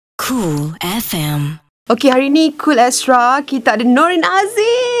Kool FM. Okey, hari ni Kool Extra kita ada Noryn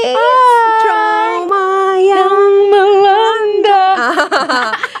Aziz. Trauma yang melanda.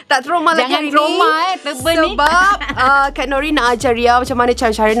 Tak trauma lagi hari trauma, ni. turban ni. Sebab Kak Noryn nak ajar Ria macam mana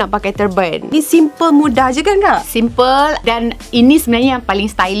cara nak pakai turban. Ni simple, mudah je kan Kak? Simple, dan ini sebenarnya yang paling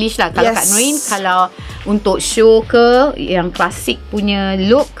stylish lah. Kalau Kak Noryn, kalau untuk show ke yang klasik punya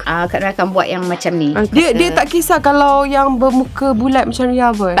look, Kak Noryn akan buat yang macam ni. Dia tak kisah kalau yang bermuka bulat macam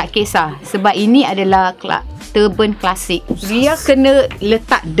Ria pun? Tak kisah, sebab ini adalah turban klasik. Ria kena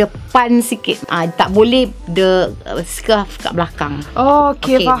letak depan sikit. Tak boleh scarf kat belakang. Oh,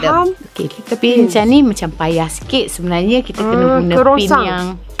 okey, faham. Kita pin macam ni macam payah sikit. Sebenarnya kita kena guna pin yang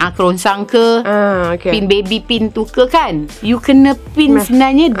kerongsang ke, pin baby pin tu ke kan. You kena pin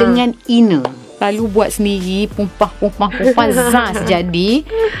sebenarnya dengan inner. Lalu buat sendiri, pumpah zas jadi.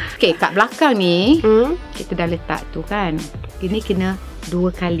 Okey, kat belakang ni kita dah letak tu kan. Ini kena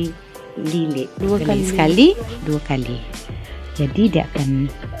 2 kali lilit. 2 kali. Jadi dia akan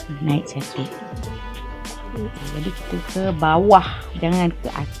naik cantik. Jadi kita ke bawah, jangan ke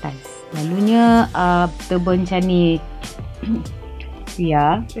atas. Lalunya turban macam ni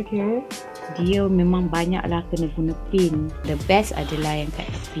Ria, dia memang banyaklah kena guna pin. The best adalah yang kat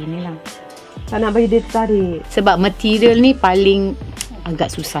tepi ni lah. Tak nak bagi dia tarik. Sebab material ni paling agak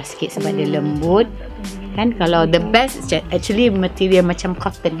susah sikit sebab dia lembut. Kan kalau the best actually material macam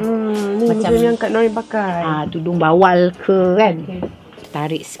cotton. Ni macam yang Kak Noryn pakai. Tudung bawal ke kan.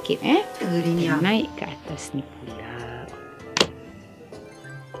 Tarik sikit naik ke atas ni pula.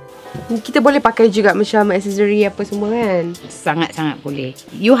 Kita boleh pakai juga macam aksesori apa semua kan. Sangat-sangat boleh.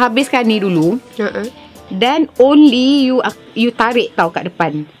 You habiskan ni dulu. Then only you tarik tau kat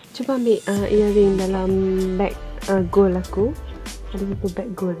depan. Cuba ambil earring dalam bag gold aku. Ada satu bag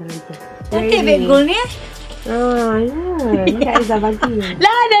gold dalam tu. Cantik bag gold ni. Ya. Ni Kak Aizah bagi.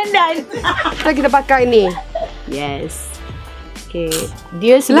 Lah dan. So kita pakai ni. Yes. Okay.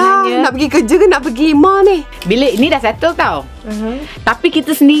 Dia sebenarnya nak pergi kerja ke nak pergi mall ni? Bilik ni dah settle tau. Tapi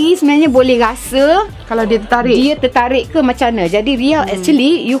kita sendiri sebenarnya boleh rasa kalau dia tertarik ke macam mana. Jadi Ria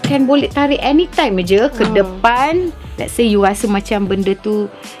actually you can boleh tarik anytime je ke depan. Let's say you rasa macam benda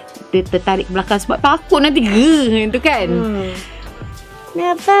tu dia tertarik ke belakang sebab takut nanti tu kan.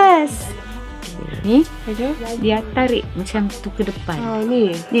 Nafas. Ni dia tarik macam tu ke depan.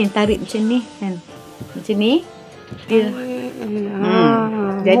 Ni tarik macam ni kan. Macam ni. Dia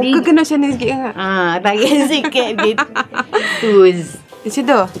jadi muka kena macam ni sikit kan? Tarik sikit gitu. Macam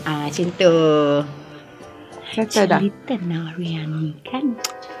tu? Macam tu. Settle dah. Cerita Noryn ni kan.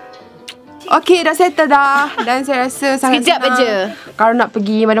 Okey, dah settle dah. Dan saya rasa sangat sekejap senang aja. Kalau nak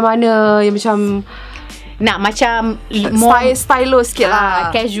pergi mana-mana yang macam nak macam stylo sikit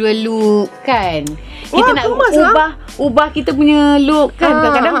lah, casual look kan. Kita nak ubah kita punya look kan.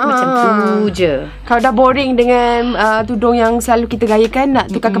 Kadang-kadang macam tu je. Kalau dah boring dengan tudung yang selalu kita gayakan, nak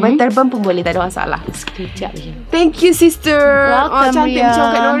tukar ke turban pun boleh, tak ada masalah. Sekejap je. Thank you sister. Welcome, cantik Ria. macam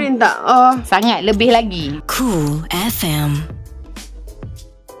Kak Noryn tak? Sangat lebih lagi. Kool FM.